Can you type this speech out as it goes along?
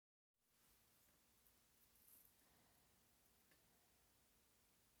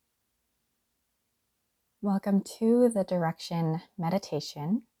Welcome to the Direction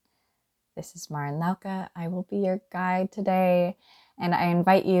Meditation. This is Maren Lauka. I will be your guide today, and I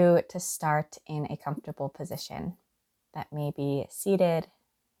invite you to start in a comfortable position. That may be seated,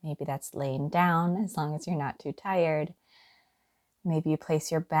 maybe that's laying down as long as you're not too tired. Maybe you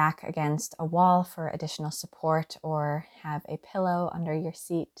place your back against a wall for additional support or have a pillow under your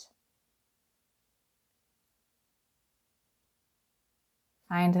seat.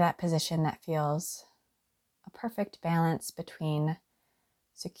 Find that position that feels a perfect balance between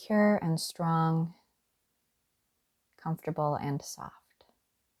secure and strong, comfortable and soft.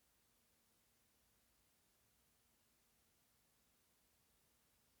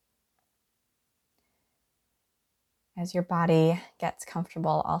 As your body gets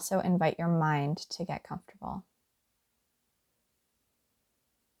comfortable, also invite your mind to get comfortable.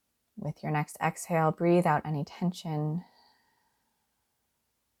 With your next exhale, breathe out any tension.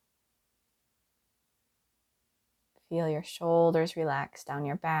 Feel your shoulders relax down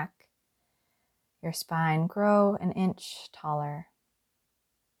your back, your spine grow an inch taller.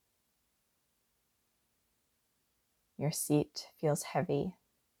 Your seat feels heavy.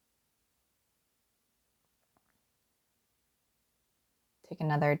 Take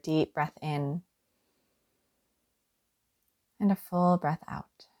another deep breath in and a full breath out.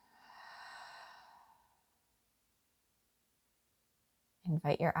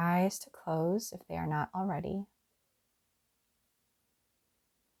 Invite your eyes to close if they are not already.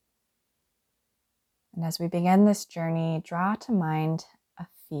 And as we begin this journey, draw to mind a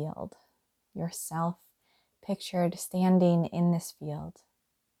field, yourself pictured standing in this field.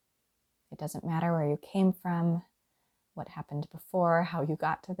 It doesn't matter where you came from, what happened before, how you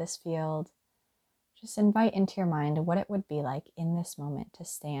got to this field. Just invite into your mind what it would be like in this moment to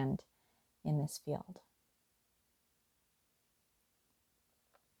stand in this field.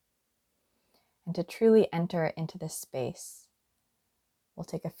 And to truly enter into this space, we'll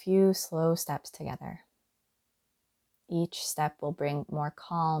take a few slow steps together. Each step will bring more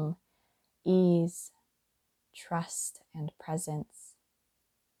calm, ease, trust, and presence.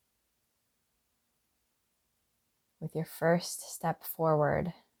 With your first step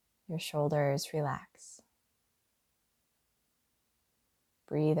forward, your shoulders relax.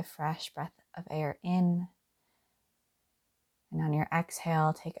 Breathe a fresh breath of air in. And on your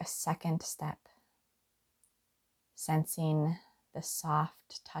exhale, take a second step, sensing the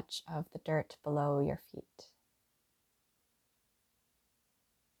soft touch of the dirt below your feet.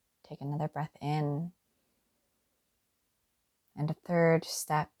 Take another breath in. And a third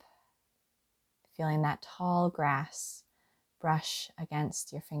step, feeling that tall grass brush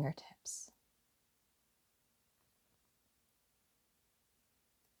against your fingertips.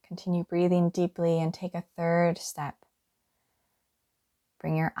 Continue breathing deeply and take a third step.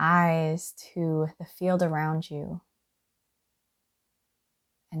 Bring your eyes to the field around you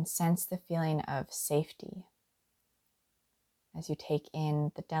and sense the feeling of safety as you take in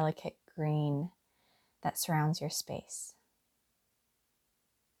the delicate green that surrounds your space.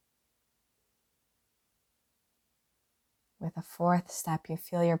 With a fourth step, you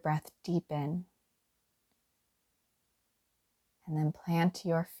feel your breath deepen, and then plant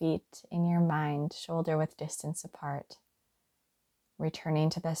your feet in your mind, shoulder width distance apart, returning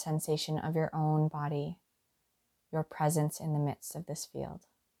to the sensation of your own body, your presence in the midst of this field.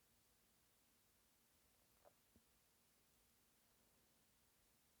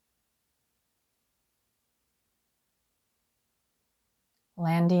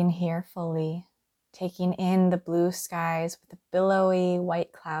 Landing here fully, taking in the blue skies with the billowy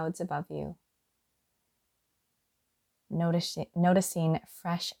white clouds above you. Noticing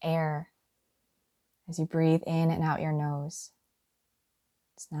fresh air as you breathe in and out your nose.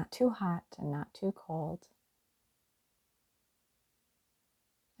 It's not too hot and not too cold.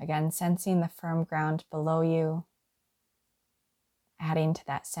 Again, sensing the firm ground below you, adding to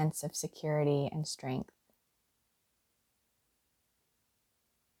that sense of security and strength.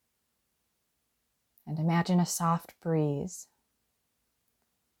 And imagine a soft breeze.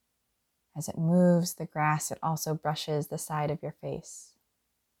 As it moves the grass, it also brushes the side of your face.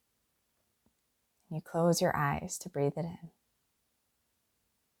 And you close your eyes to breathe it in.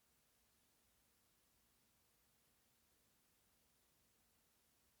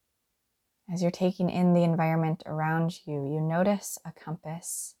 As you're taking in the environment around you, you notice a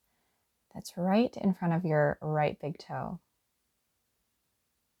compass that's right in front of your right big toe.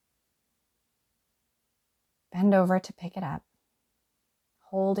 Bend over to pick it up.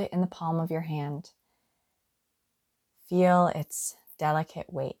 Hold it in the palm of your hand. Feel its delicate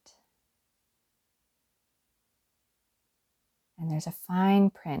weight. And there's a fine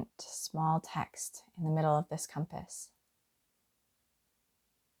print, small text in the middle of this compass.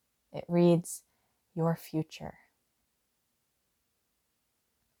 It reads, "Your future."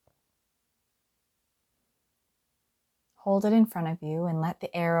 Hold it in front of you and let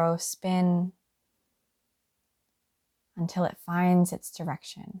the arrow spin until it finds its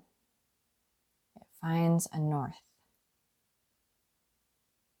direction. It finds a north.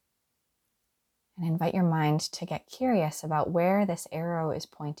 And invite your mind to get curious about where this arrow is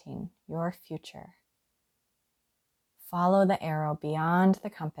pointing, your future. Follow the arrow beyond the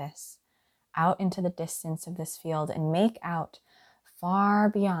compass, out into the distance of this field, and make out far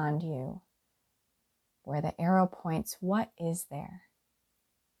beyond you where the arrow points. What is there?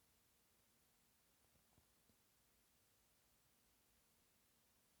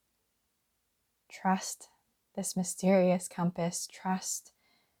 Trust this mysterious compass. Trust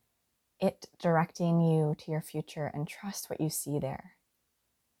it directing you to your future, and trust what you see there.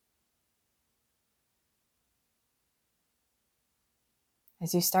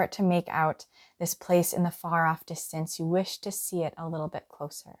 As you start to make out this place in the far off distance, you wish to see it a little bit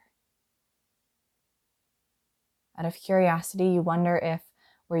closer. Out of curiosity, you wonder if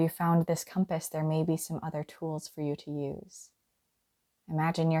where you found this compass, there may be some other tools for you to use.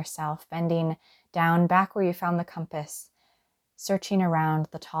 Imagine yourself bending down back where you found the compass, searching around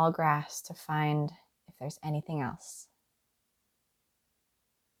the tall grass to find if there's anything else.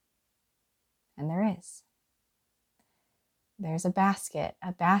 And there is. There's a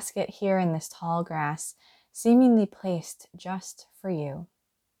basket here in this tall grass, seemingly placed just for you.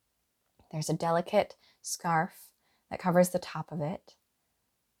 There's a delicate scarf that covers the top of it.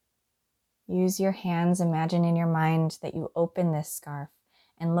 Use your hands, imagine in your mind that you open this scarf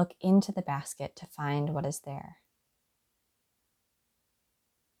and look into the basket to find what is there.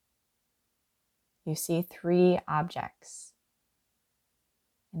 You see 3 objects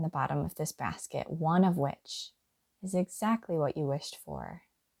in the bottom of this basket, one of which is exactly what you wished for,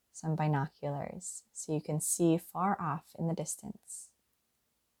 some binoculars, so you can see far off in the distance.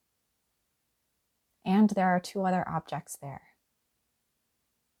 And there are 2 other objects there.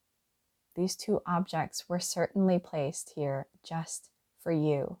 These 2 objects were certainly placed here just for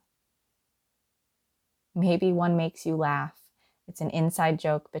you. Maybe one makes you laugh. It's an inside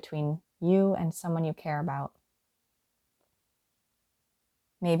joke between you and someone you care about.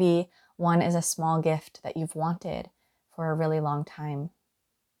 Maybe one is a small gift that you've wanted for a really long time.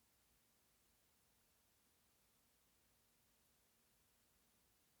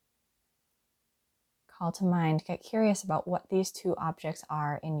 Call to mind, get curious about what these 2 objects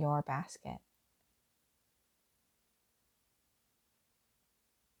are in your basket.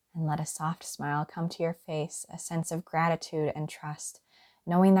 And let a soft smile come to your face, a sense of gratitude and trust,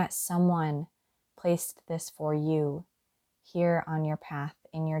 knowing that someone placed this for you here on your path,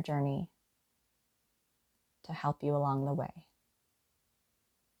 in your journey, to help you along the way.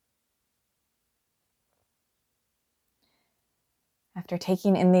 After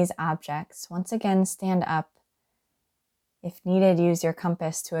taking in these objects, once again stand up. If needed, use your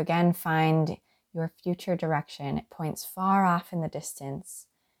compass to again find your future direction. It points far off in the distance.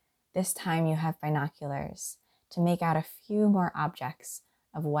 This time you have binoculars to make out a few more objects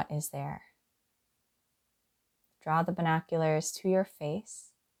of what is there. Draw the binoculars to your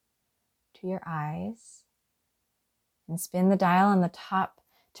face, to your eyes, and spin the dial on the top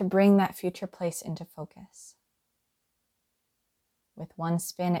to bring that future place into focus. With one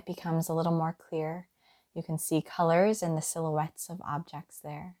spin, it becomes a little more clear. You can see colors and the silhouettes of objects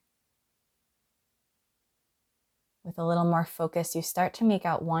there. With a little more focus, you start to make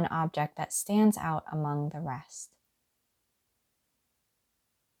out one object that stands out among the rest.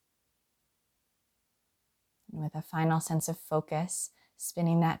 And with a final sense of focus,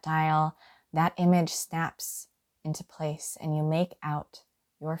 spinning that dial, that image snaps into place and you make out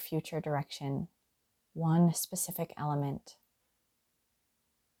your future direction, one specific element.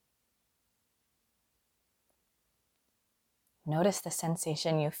 Notice the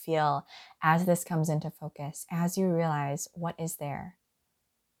sensation you feel as this comes into focus, as you realize what is there.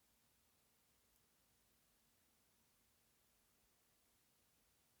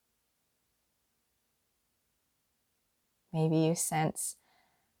 Maybe you sense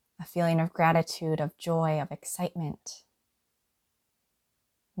a feeling of gratitude, of joy, of excitement.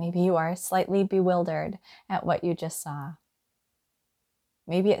 Maybe you are slightly bewildered at what you just saw.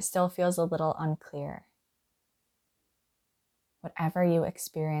 Maybe it still feels a little unclear. Whatever you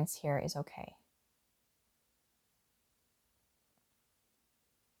experience here is okay.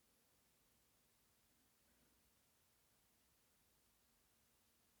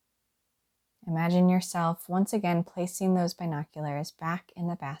 Imagine yourself once again placing those binoculars back in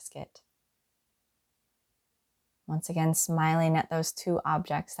the basket. Once again, smiling at those two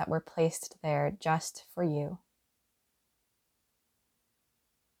objects that were placed there just for you.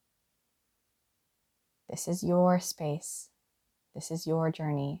 This is your space. This is your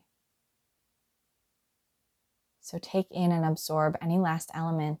journey. So take in and absorb any last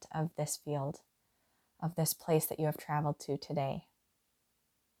element of this field, of this place that you have traveled to today.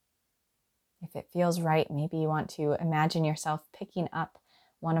 If it feels right, maybe you want to imagine yourself picking up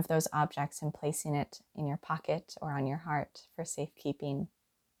one of those objects and placing it in your pocket or on your heart for safekeeping.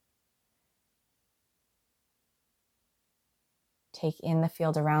 Take in the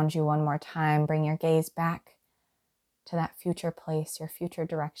field around you one more time. Bring your gaze back to that future place, your future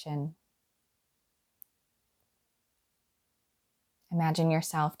direction. Imagine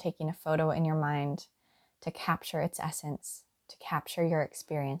yourself taking a photo in your mind to capture its essence, to capture your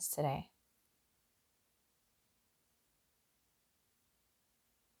experience today.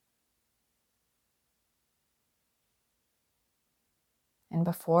 And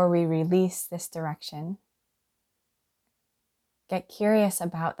before we release this direction, get curious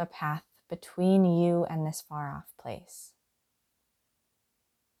about the path between you and this far-off place.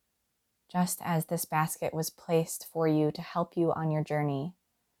 Just as this basket was placed for you to help you on your journey,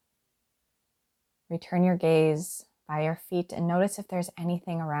 return your gaze by your feet and notice if there's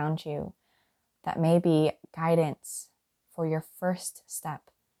anything around you that may be guidance for your first step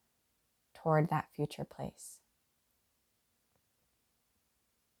toward that future place.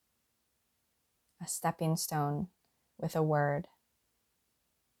 A stepping stone with a word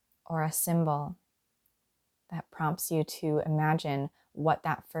or a symbol that prompts you to imagine what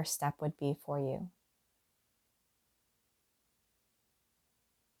that first step would be for you.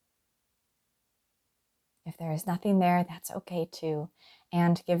 If there is nothing there, that's okay too.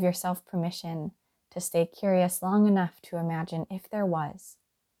 And give yourself permission to stay curious long enough to imagine if there was,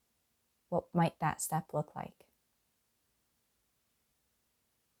 what might that step look like?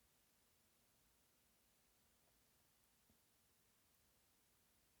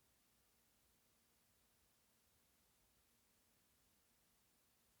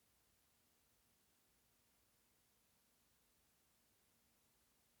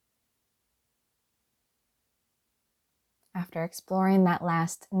 After exploring that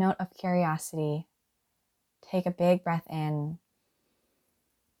last note of curiosity, take a big breath in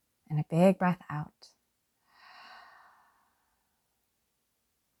and a big breath out.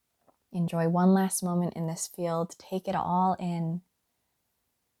 Enjoy one last moment in this field. Take it all in.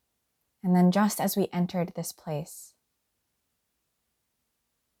 And then just as we entered this place,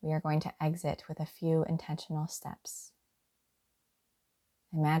 we are going to exit with a few intentional steps.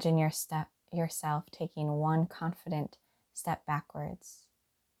 Imagine yourself taking one confident step backwards.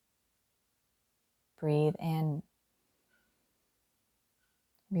 Breathe in.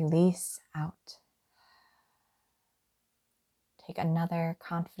 Release out. Take another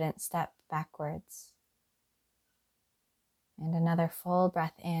confident step backwards. And another full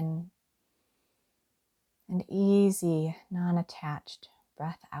breath in. And easy, non-attached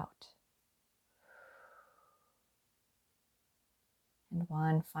breath out. And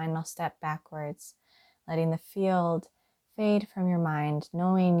one final step backwards, letting the field fade from your mind,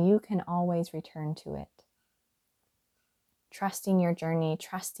 knowing you can always return to it. Trusting your journey,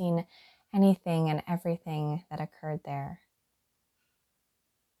 trusting anything and everything that occurred there.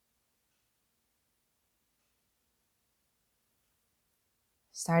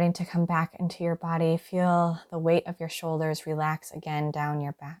 Starting to come back into your body, feel the weight of your shoulders relax again down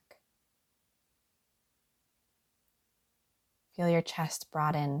your back. Feel your chest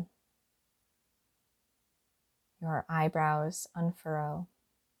broaden, your eyebrows unfurrow.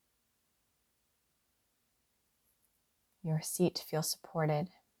 Your seat feels supported.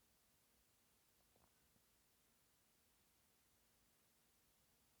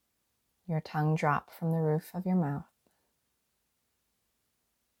 Your tongue drop from the roof of your mouth.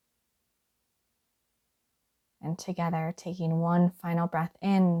 And together, taking one final breath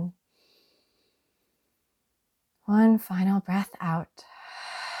in, one final breath out.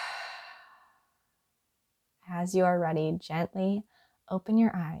 As you are ready, gently open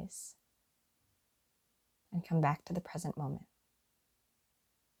your eyes and come back to the present moment.